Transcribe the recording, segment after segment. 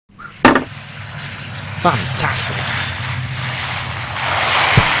Fantastic.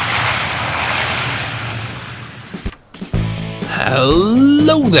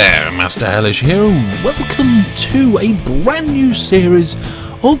 Hello there, Master Hellish here, and welcome to a brand new series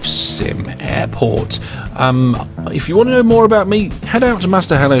of SimAirport. If you want to know more about me, head out to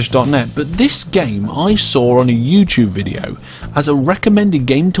masterhellish.net, but this game I saw on a YouTube video as a recommended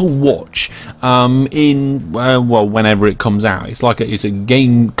game to watch well, whenever it comes out. It's like it's a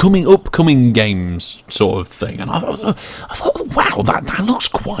game upcoming games sort of thing, and I thought, wow, that looks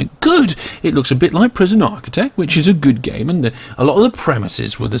quite good. It looks a bit like Prison Architect, which is a good game, and a lot of the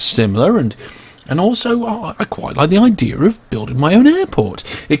premises were similar, and also, I quite like the idea of building my own airport.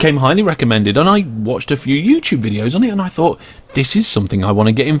 It came highly recommended, and I watched a few YouTube videos on it, and I thought, this is something I want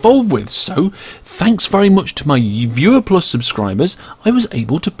to get involved with. So, thanks very much to my Viewer Plus subscribers, I was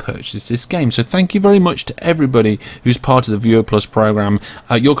able to purchase this game. So thank you very much to everybody who's part of the Viewer Plus program.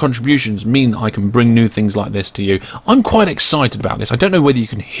 Your contributions mean that I can bring new things like this to you. I'm quite excited about this. I don't know whether you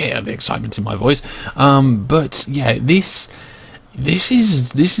can hear the excitement in my voice, but yeah, This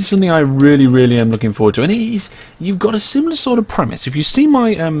is something I really am looking forward to, and you've got a similar sort of premise. If you see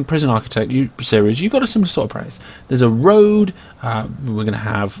my Prison Architect series, you've got a similar sort of premise. There's a road, we're going to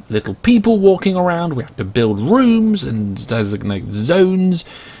have little people walking around, we have to build rooms and designate zones,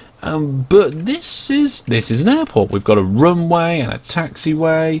 but this is an airport. We've got a runway and a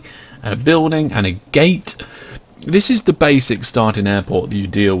taxiway and a building and a gate. This is the basic starting airport that you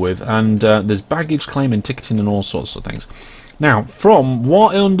deal with, and there's baggage claim and ticketing and all sorts of things. Now, from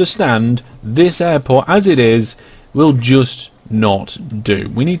what I understand, this airport, as it is, will just not do.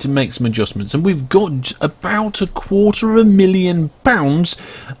 We need to make some adjustments, and we've got about £250,000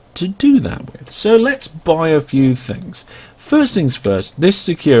 to do that with. So let's buy a few things. First things first, this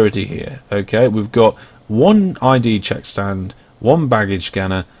security here, okay, we've got one ID check stand, one baggage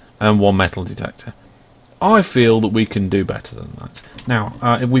scanner, and one metal detector. I feel that we can do better than that. Now,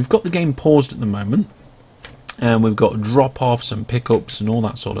 if we've got the game paused at the moment, and we've got drop-offs and pickups and all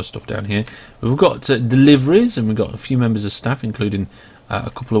that sort of stuff down here. We've got deliveries, and we've got a few members of staff, including a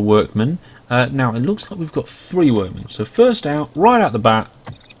couple of workmen. Now, it looks like we've got 3 workmen. So first out, right out the bat,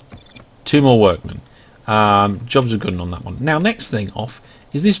 2 more workmen. Jobs are good on that one. Now, next thing off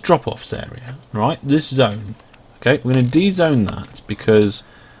is this drop-offs area, right? This zone. Okay, we're going to de-zone that, because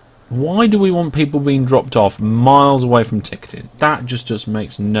why do we want people being dropped off miles away from ticketing? That just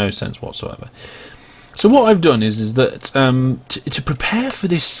makes no sense whatsoever. So what I've done is that to prepare for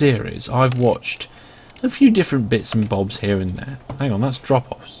this series, I've watched a few different bits and bobs here and there. Hang on, that's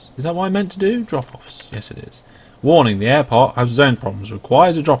drop-offs. Is that what I meant to do? Drop-offs. Yes, it is. Warning, the airport has zone problems.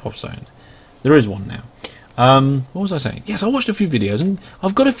 Requires a drop-off zone. There is one now. What was I saying? Yes, I watched a few videos, and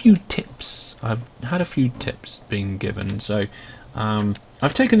I've got a few tips. I've had a few tips being given. So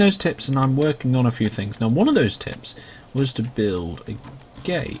I've taken those tips, and I'm working on a few things. Now, one of those tips was to build a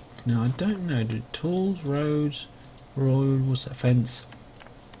gate. Now, I don't know, tools, roads, what's that, fence,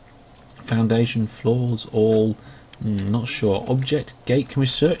 foundation, floors, all, not sure, object, gate, can we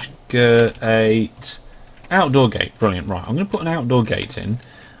search, gate, outdoor gate, brilliant, right, I'm going to put an outdoor gate in,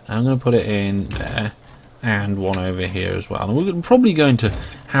 and I'm going to put it in there, and one over here as well, and we're probably going to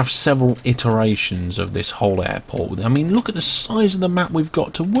have several iterations of this whole airport. I mean, look at the size of the map we've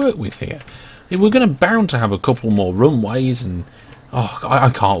got to work with here. We're going to bound to have a couple more runways, and oh, I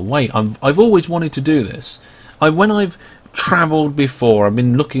can't wait. I've always wanted to do this. When I've travelled before, I've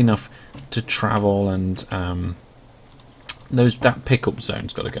been lucky enough to travel, and that pickup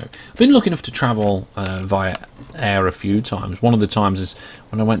zone's got to go. I've been lucky enough to travel via air a few times. One of the times is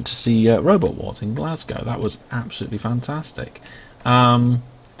when I went to see Robot Wars in Glasgow. That was absolutely fantastic.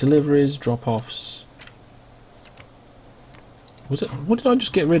 Deliveries, drop-offs. Was it? What did I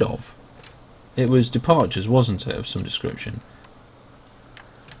just get rid of? It was departures, wasn't it, of some description?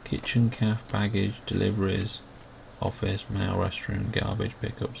 Kitchen, cafe, baggage, deliveries, office, mail, restroom, garbage,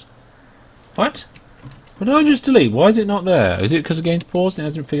 pickups. What? What did I just delete? Why is it not there? Is it because the game's paused and it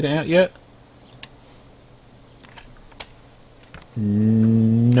hasn't figured it out yet?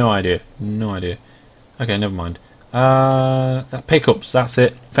 No idea. No idea. Okay, never mind. That pickups, that's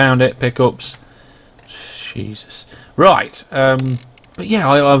it. Found it, pickups. Jesus. Right. But yeah,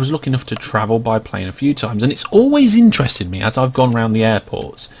 I was lucky enough to travel by plane a few times, and it's always interested me as I've gone around the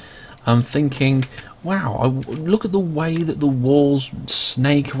airports. I'm thinking, wow, look at the way that the walls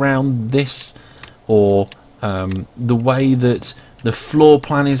snake around this, or the way that the floor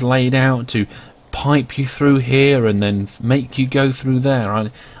plan is laid out to pipe you through here and then make you go through there.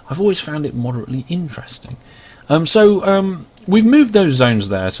 I've always found it moderately interesting. We've moved those zones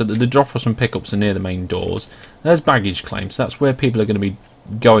there so that the drop-offs and pickups are near the main doors. There's baggage claims. That's where people are going to be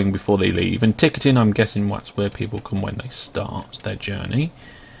going before they leave. And ticketing, I'm guessing that's where people come when they start their journey.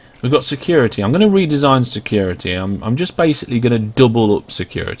 We've got security. I'm going to redesign security. I'm just basically going to double up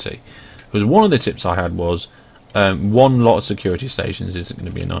security. Because one of the tips I had was one lot of security stations isn't going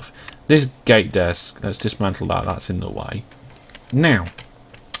to be enough. This gate desk, let's dismantle that. That's in the way. Now,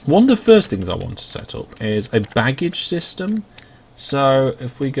 one of the first things I want to set up is a baggage system. So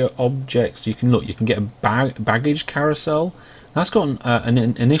if we go objects, you can look. You can get a baggage carousel. That's got an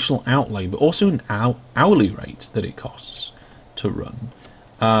initial outlay, but also an hourly rate that it costs to run.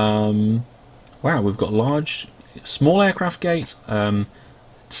 Wow, we've got small aircraft gates,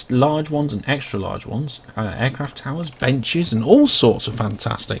 large ones and extra large ones, aircraft towers, benches, and all sorts of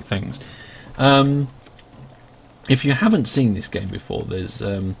fantastic things. If you haven't seen this game before, there's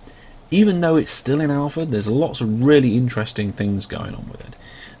even though it's still in alpha, there's lots of really interesting things going on with it.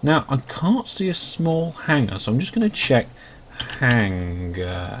 Now, I can't see a small hangar, so I'm just going to check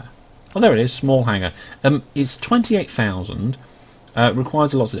hangar. Oh, there it is, small hangar. It's 28,000.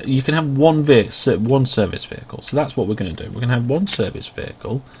 Requires a lot of. You can have one service vehicle, so that's what we're going to do. We're going to have one service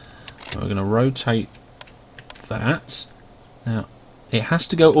vehicle. We're going to rotate that. Now, it has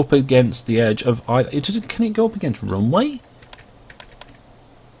to go up against the edge of either. Can it go up against runway?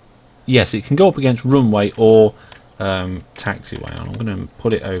 Yes, it can go up against runway or taxiway. And I'm going to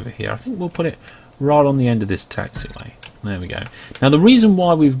put it over here. I think we'll put it right on the end of this taxiway. There we go. Now, the reason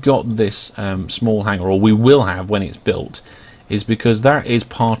why we've got this small hangar, or we will have when it's built, is because that is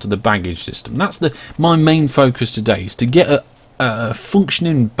part of the baggage system. That's my main focus today, is to get a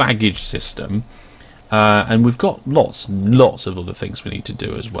functioning baggage system. And we've got lots of other things we need to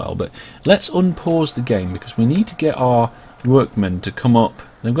do as well. But let's unpause the game because we need to get our workmen to come up.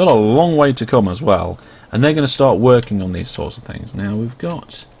 They've got a long way to come as well, and they're going to start working on these sorts of things. Now we've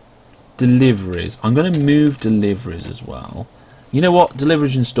got deliveries. I'm going to move deliveries as well. You know what?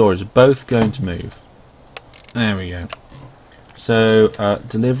 Deliveries and storage are both going to move. There we go. So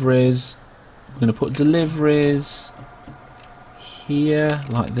deliveries. I'm going to put deliveries here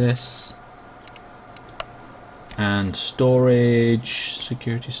like this. And storage,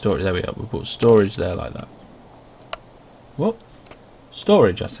 security storage, there we go, we'll put storage there like that. What?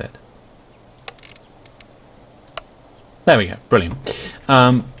 Storage, I said. There we go, brilliant.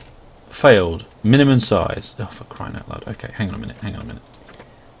 Failed, minimum size. Oh, for crying out loud. Okay, hang on a minute.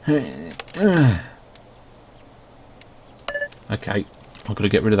 Okay, I've got to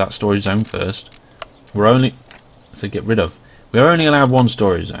get rid of that storage zone first. We only allowed one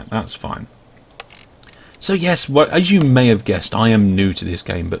storage zone, that's fine. So yes, as you may have guessed, I am new to this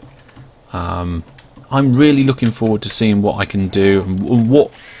game, but I'm really looking forward to seeing what I can do and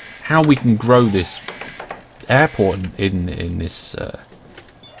how we can grow this airport in this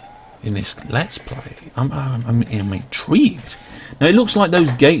Let's Play. I'm intrigued. Now it looks like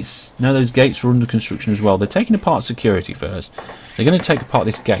those gates. Now those gates are under construction as well. They're taking apart security first. They're going to take apart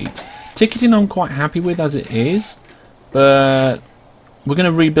this gate. Ticketing, I'm quite happy with as it is, but we're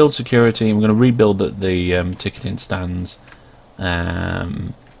going to rebuild security and we're going to rebuild the ticketing stands.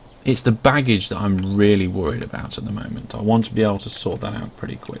 It's the baggage that I'm really worried about at the moment. I want to be able to sort that out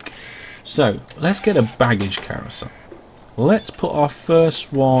pretty quick. So let's get a baggage carousel. Let's put our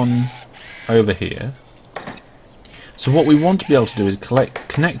first one over here. So what we want to be able to do is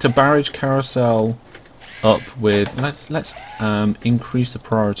connect a baggage carousel up with. Let's increase the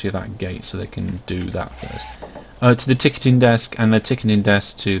priority of that gate so they can do that first. To the ticketing desk, and the ticketing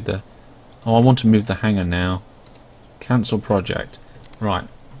desk to the. Oh, I want to move the hangar now. Cancel project. Right.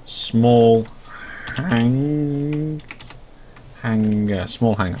 Small hangar.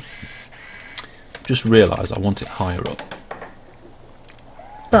 Small hangar. Just realised I want it higher up.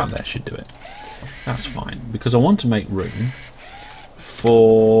 About there should do it. That's fine, because I want to make room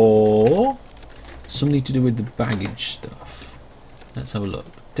for something to do with the baggage stuff. Let's have a look.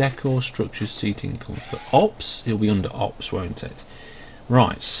 Decor, structures, seating, comfort. Ops, it'll be under ops, won't it?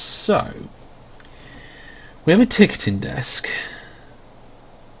 Right, so we have a ticketing desk.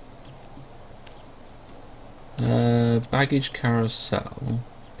 Baggage carousel,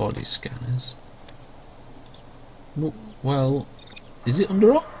 body scanners. Well, is it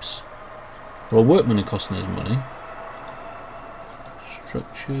under ops? Well, workmen are costing us money.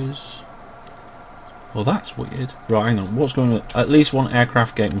 Structures. Well, that's weird. Right, hang on. What's going on? At least one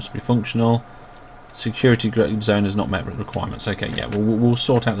aircraft gate must be functional. Security zone has not met requirements. Okay, yeah, we'll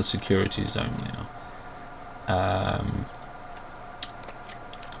sort out the security zone now.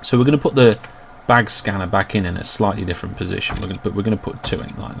 So we're going to put the bag scanner back in a slightly different position. We're going to put two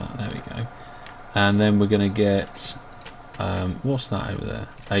in like that. There we go. And then we're going to get what's that over there?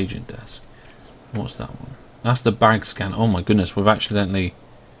 Agent desk. What's that one? That's the bag scan. Oh my goodness, we've accidentally...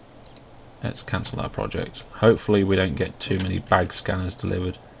 Let's cancel that project. Hopefully we don't get too many bag scanners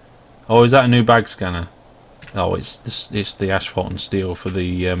delivered. Oh, is that a new bag scanner? Oh, it's the asphalt and steel for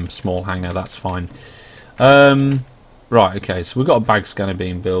the small hangar. That's fine. Right, okay, so we've got a bag scanner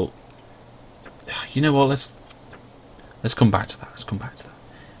being built. You know what, let's come back to that. Let's come back to that.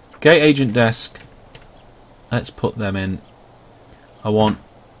 Gate agent desk. Let's put them in. I want...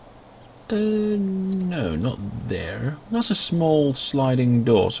 no, not there. That's a small sliding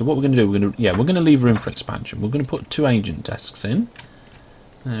door. So what we're going to do, we're going to leave room for expansion. We're going to put 2 agent desks in.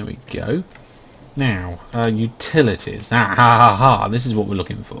 There we go. Now, utilities. This is what we're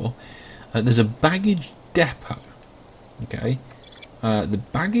looking for. There's a baggage depot. Okay. The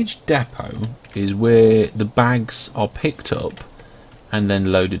baggage depot is where the bags are picked up and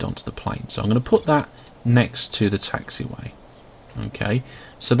then loaded onto the plane. So I'm going to put that next to the taxiway. Okay.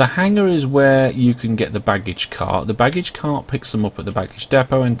 So the hangar is where you can get the baggage cart. The baggage cart picks them up at the baggage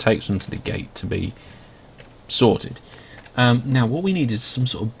depot and takes them to the gate to be sorted. Now what we need is some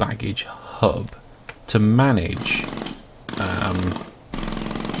sort of baggage hub to manage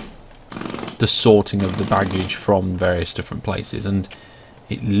the sorting of the baggage from various different places, and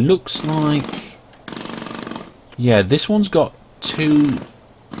it looks like, yeah, this one's got 2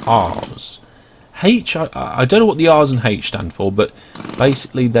 R's. H, I don't know what the R's and H stand for, but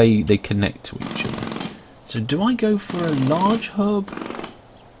basically they connect to each other. So do I go for a large hub?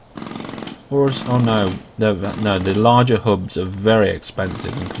 Or, oh no, the larger hubs are very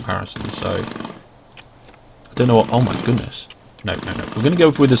expensive in comparison, so I don't know what, oh my goodness. No. We're going to go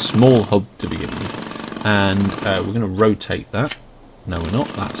with a small hub to begin with, and we're going to rotate that. No, we're not.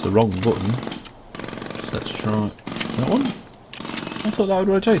 That's the wrong button. So let's try that one. I thought that would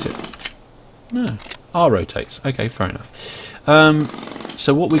rotate it. No. R rotates. Okay, fair enough.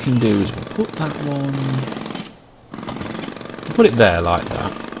 So what we can do is we'll put that one... We'll put it there like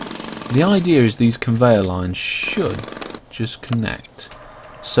that. The idea is these conveyor lines should just connect.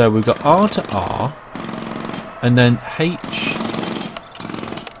 So we've got R to R, and then H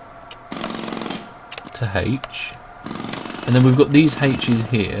to H, and then we've got these H's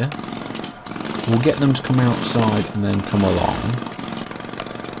here. We'll get them to come outside and then come along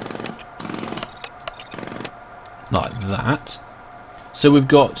like that. So we've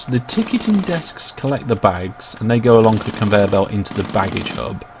got the ticketing desks collect the bags and they go along the conveyor belt into the baggage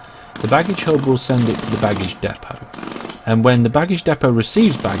hub. The baggage hub will send it to the baggage depot, and when the baggage depot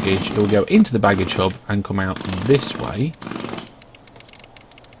receives baggage, it will go into the baggage hub and come out this way.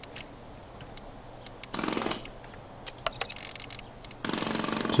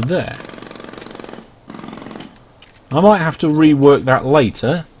 So there. I might have to rework that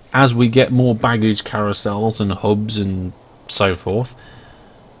later as we get more baggage carousels and hubs and so forth.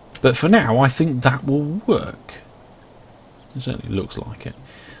 But for now, I think that will work. It certainly looks like it.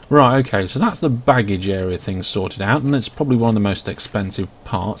 Right, okay, so that's the baggage area thing sorted out, and it's probably one of the most expensive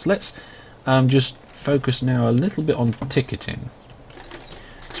parts. Let's just focus now a little bit on ticketing.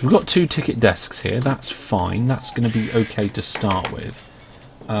 So we've got 2 ticket desks here. That's fine. That's going to be okay to start with.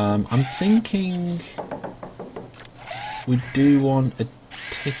 I'm thinking we do want a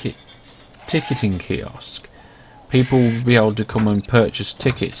ticketing kiosk. People will be able to come and purchase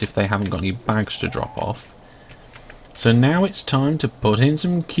tickets if they haven't got any bags to drop off. So now it's time to put in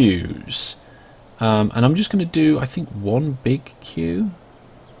some queues. And I'm just going to do, I think, 1 big queue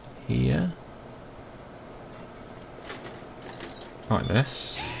here. Like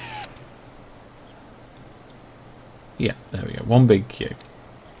this. Yeah, there we go. 1 big queue.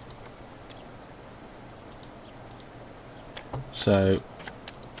 So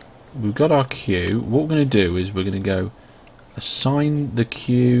we've got our queue. What we're going to do is we're going to go assign the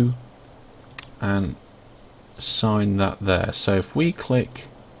queue and assign that there. So if we click,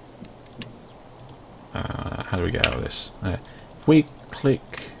 how do we get out of this? If we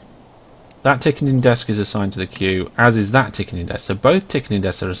click, that ticketing desk is assigned to the queue, as is that ticketing desk. So both ticketing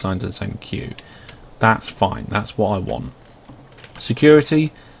desks are assigned to the same queue. That's fine. That's what I want.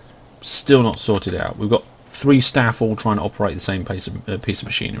 Security, still not sorted out. We've got 3 staff all trying to operate the same piece of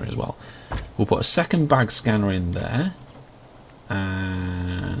machinery as well. We'll put a second bag scanner in there,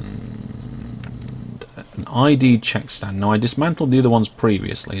 and an ID check stand. Now I dismantled the other ones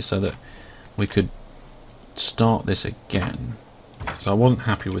previously so that we could start this again. So I wasn't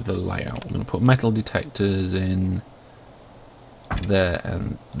happy with the layout. I'm going to put metal detectors in there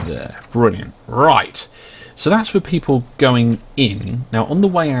and there. Brilliant. Right. So that's for people going in. Now on the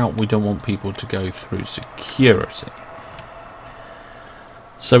way out we don't want people to go through security.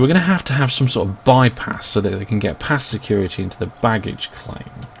 So we're going to have some sort of bypass so that they can get past security into the baggage claim.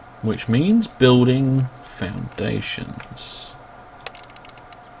 Which means building foundations.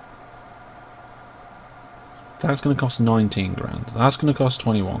 That's going to cost 19 grand. That's going to cost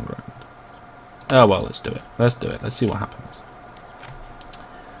 21 grand. Oh well, let's do it. Let's do it. Let's see what happens.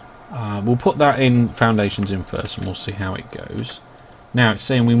 We'll put that in foundations in first and we'll see how it goes. Now it's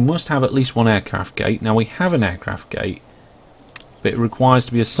saying we must have at least one aircraft gate. Now we have an aircraft gate, but it requires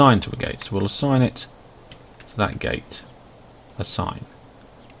to be assigned to a gate. So we'll assign it to that gate. Assign.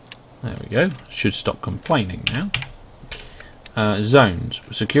 There we go. Should stop complaining now. Zones.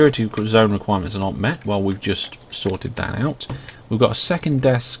 Security zone requirements are not met. Well, we've just sorted that out. We've got a second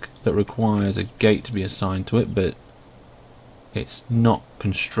desk that requires a gate to be assigned to it, but it's not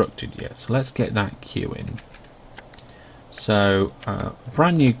constructed yet. So let's get that queue in. So,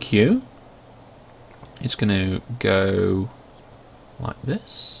 brand new queue. It's going to go like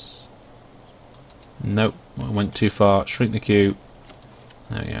this. Nope, I went too far. Shrink the queue.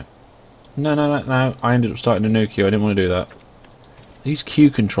 There we go. No. I ended up starting a new queue. I didn't want to do that. These queue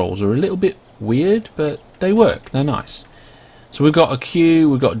controls are a little bit weird, but they work. They're nice. So we've got a queue,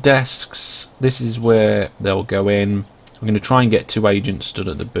 we've got desks. This is where they'll go in. We're going to try and get 2 agents stood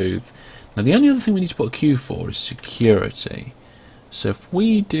at the booth. Now the only other thing we need to put a queue for is security. So if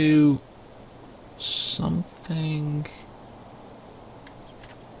we do something...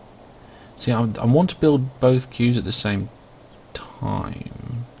 See, I want to build both queues at the same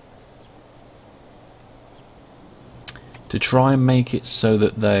time. To try and make it so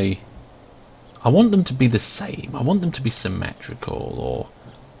that they... I want them to be the same. I want them to be symmetrical or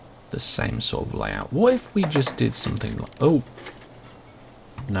the same sort of layout. What if we just did something like... Oh!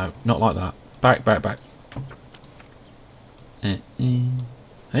 No, not like that. Back. Hey?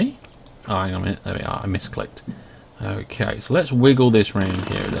 Oh, hang on a minute. There we are. I misclicked. Okay, so let's wiggle this round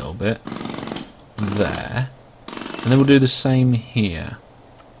here a little bit. There. And then we'll do the same here.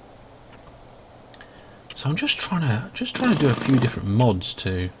 So I'm just trying to do a few different mods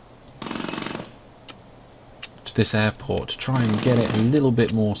to this airport to try and get it a little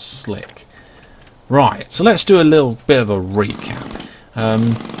bit more slick. Right, so let's do a little bit of a recap.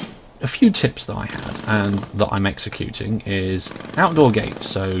 A few tips that I had and that I'm executing is outdoor gates,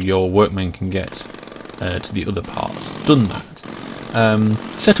 so your workmen can get to the other parts. Done that.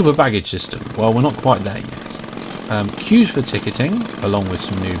 Set up a baggage system. Well, we're not quite there yet. Queues for ticketing, along with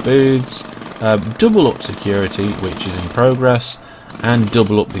some new booths. Double up security, which is in progress. And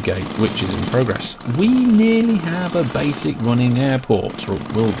double up the gate, which is in progress. We nearly have a basic running airport, or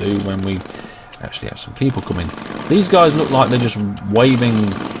will do when we actually have some people come in. These guys look like they're just waving...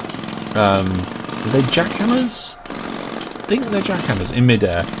 are they jackhammers? I think they're jackhammers in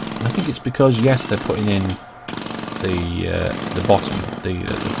midair. And I think it's because, yes, they're putting in the bottom, the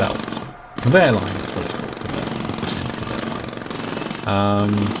belt. Conveyor line, that's what it's called.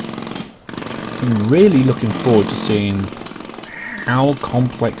 I'm really looking forward to seeing how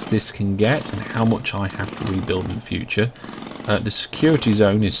complex this can get and how much I have to rebuild in the future. The security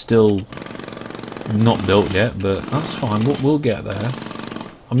zone is still not built yet, but that's fine. We'll get there.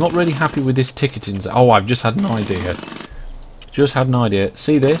 I'm not really happy with this ticketing zone. Oh, I've just had an idea.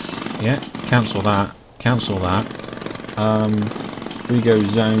 See this? Yeah, cancel that. Cancel that. We go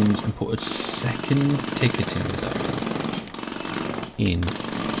zones and put a second ticketing zone in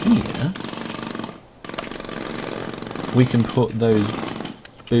here. We can put those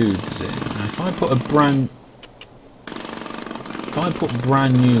booths in. Now, if I put brand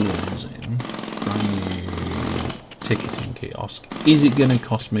new ones in, brand new ticketing kiosk, is it going to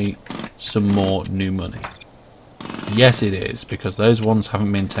cost me some more new money? Yes, it is, because those ones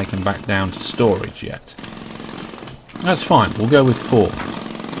haven't been taken back down to storage yet. That's fine. We'll go with 4.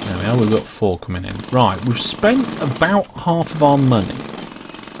 There we are. We've got 4 coming in. Right, we've spent about half of our money.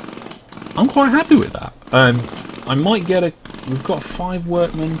 I'm quite happy with that. I might get a... We've got 5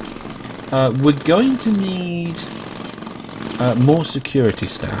 workmen. We're going to need more security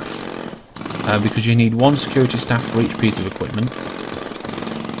staff. Because you need 1 security staff for each piece of equipment.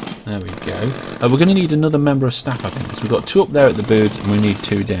 There we go. We're going to need another member of staff, I think. So we've got 2 up there at the booths, and we need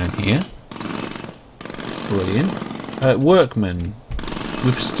 2 down here. Brilliant. Workmen.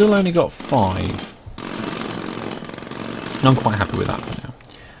 We've still only got 5. And I'm quite happy with that for now.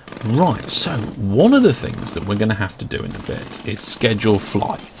 Right, so one of the things that we're going to have to do in a bit is schedule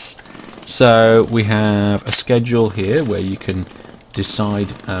flights. So we have a schedule here where you can decide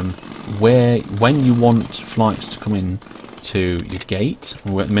when you want flights to come in to your gate.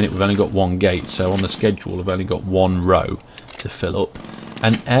 At the minute we've only got 1 gate, so on the schedule we've only got 1 row to fill up.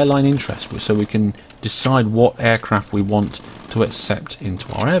 And airline interest, so we can decide what aircraft we want to accept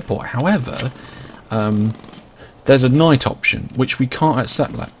into our airport. However, there's a night option which we can't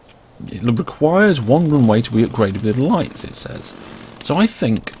accept that. it requires one runway to be upgraded with lights, it says. So I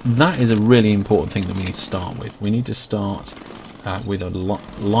think that is a really important thing that we need to start with. We need to start with a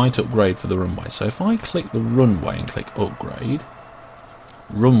light upgrade for the runway. So if I click the runway and click upgrade,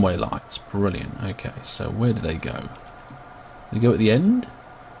 runway lights, brilliant. Okay, so where do they go? They go at the end?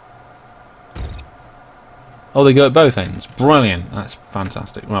 Oh, they go at both ends. Brilliant. That's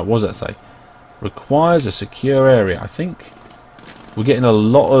fantastic. Right, what does that say? Requires a secure area. I think we're getting a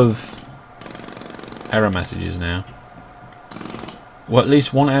lot of error messages now. Well, at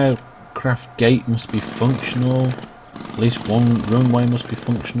least one aircraft gate must be functional. At least one runway must be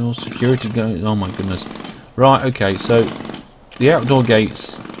functional. Security gate. Oh my goodness. Right, okay, so the outdoor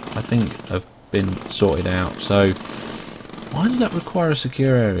gates, I think, have been sorted out. So why does that require a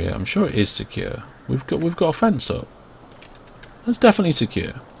secure area? I'm sure it is secure. We've got a fence up. That's definitely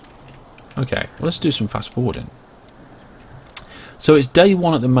secure. Okay, well, let's do some fast forwarding. So it's day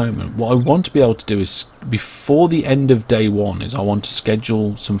 1 at the moment. What I want to be able to do is, before the end of day 1, is I want to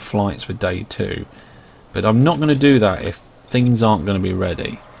schedule some flights for day 2. But I'm not going to do that if things aren't going to be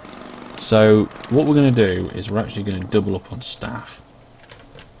ready. So what we're going to do is we're actually going to double up on staff.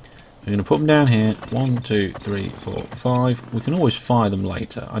 We're going to put them down here. 1, 2, 3, 4, 5. We can always fire them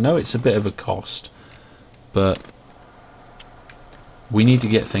later. I know it's a bit of a cost, but we need to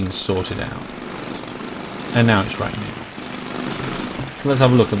get things sorted out. And now it's raining. So let's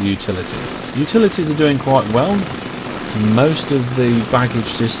have a look at the utilities. Utilities are doing quite well. Most of the baggage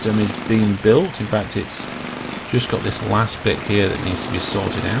system is being built. In fact, it's just got this last bit here that needs to be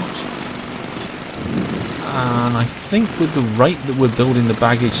sorted out. And I think with the rate that we're building the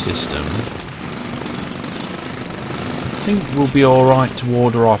baggage system, I think we'll be alright to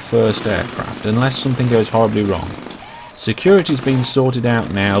order our first aircraft, unless something goes horribly wrong. Security's been sorted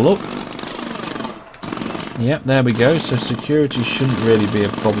out now, look. Yep, there we go. So security shouldn't really be a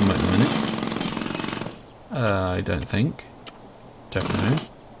problem at the minute. I don't think. Don't know.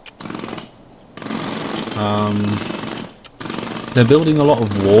 They're building a lot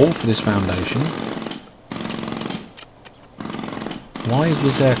of wall for this foundation. Why is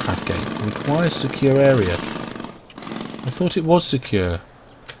this aircraft gate? Requires secure area. I thought it was secure.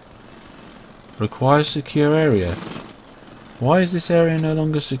 Requires secure area. Why is this area no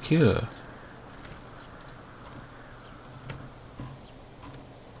longer secure?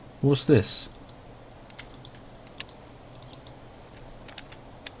 What's this?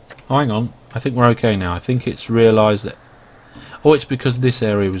 Oh, hang on. I think we're okay now. I think it's realised that... Oh, it's because this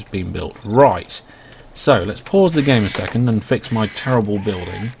area was being built. Right. So, let's pause the game a second and fix my terrible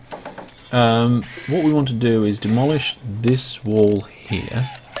building. What we want to do is demolish this wall here.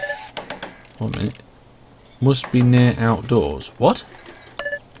 1 minute. Must be near outdoors. What?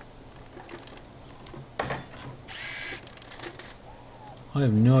 I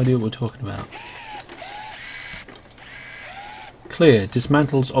have no idea what we're talking about. Clear.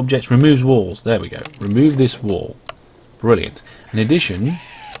 Dismantles objects. Removes walls. There we go. Remove this wall. Brilliant. In addition,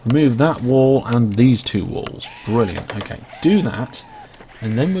 remove that wall and these 2 walls. Brilliant. Okay. Do that.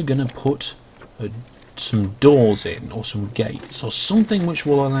 And then we're going to put some doors in, or some gates, or something which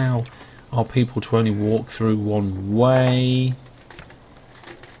will allow our people to only walk through one way.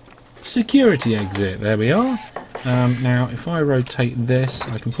 Security exit. There we are. Now, if I rotate this,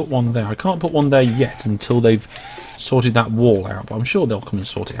 I can put one there. I can't put one there yet until they've sorted that wall out, but I'm sure they'll come and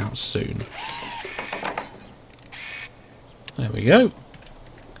sort it out soon. There we go.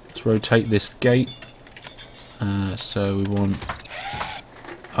 Let's rotate this gate. So we want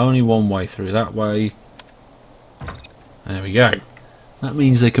only one way through that way. There we go. That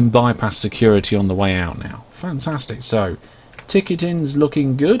means they can bypass security on the way out now. Fantastic. So, ticketing's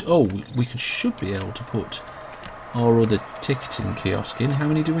looking good. Oh, we should be able to put our other ticketing kiosk in. How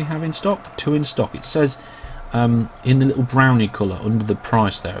many do we have in stock? 2 in stock. It says in the little brownie colour under the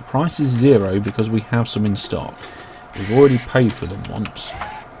price there. Price is 0 because we have some in stock. We've already paid for them once.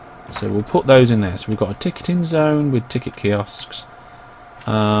 So we'll put those in there. So we've got a ticketing zone with ticket kiosks.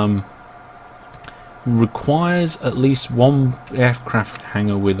 Requires at least 1 aircraft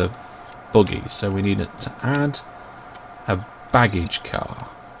hangar with a buggy. So we need to add a baggage car.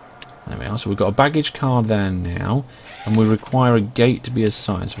 There we are. So we've got a baggage car there now. And we require a gate to be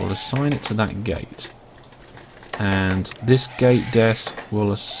assigned. So we'll assign it to that gate. And this gate desk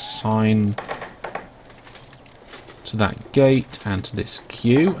will assign to that gate and to this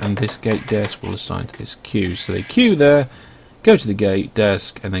queue, and this gate desk will assign to this queue. So they queue there, go to the gate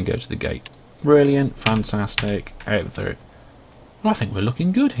desk, and then go to the gate. Brilliant, fantastic, out through. Well, I think we're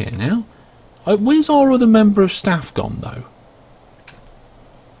looking good here now. Where's our other member of staff gone, though?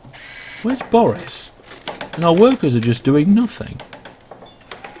 Where's Boris? And our workers are just doing nothing.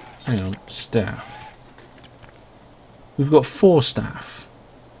 Hang on, staff. We've got 4 staff.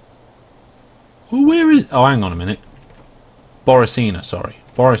 Well, where is... Oh, hang on a minute. Borisina, sorry.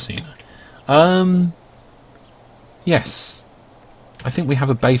 Borisina. Yes. I think we have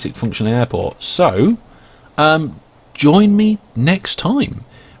a basic functioning airport. So, join me next time,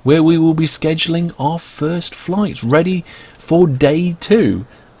 where we will be scheduling our first flights, ready for day 2.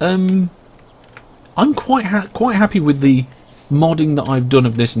 I'm quite happy with the modding that I've done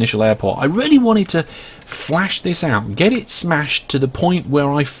of this initial airport. I really wanted to flash this out, get it smashed to the point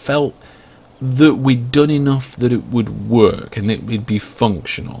where I felt that we'd done enough that it would work and it would be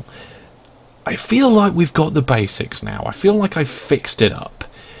functional. I feel like we've got the basics now. I feel like I've fixed it up.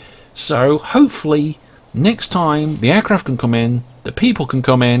 So hopefully next time the aircraft can come in, the people can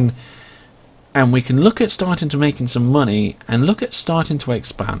come in, and we can look at starting to making some money and look at starting to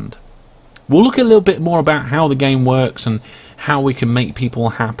expand. We'll look a little bit more about how the game works and how we can make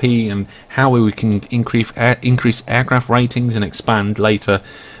people happy and how we can increase aircraft ratings and expand later.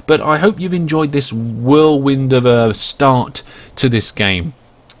 But I hope you've enjoyed this whirlwind of a start to this game.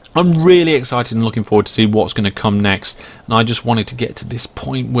 I'm really excited and looking forward to see what's going to come next, and I just wanted to get to this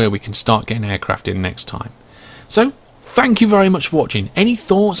point where we can start getting aircraft in next time. So, thank you very much for watching. Any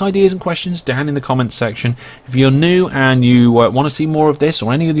thoughts, ideas and questions down in the comments section. If you're new and you want to see more of this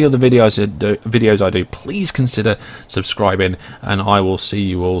or any of the other videos I do, please consider subscribing, and I will see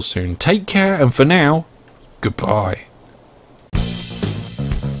you all soon. Take care, and for now, goodbye.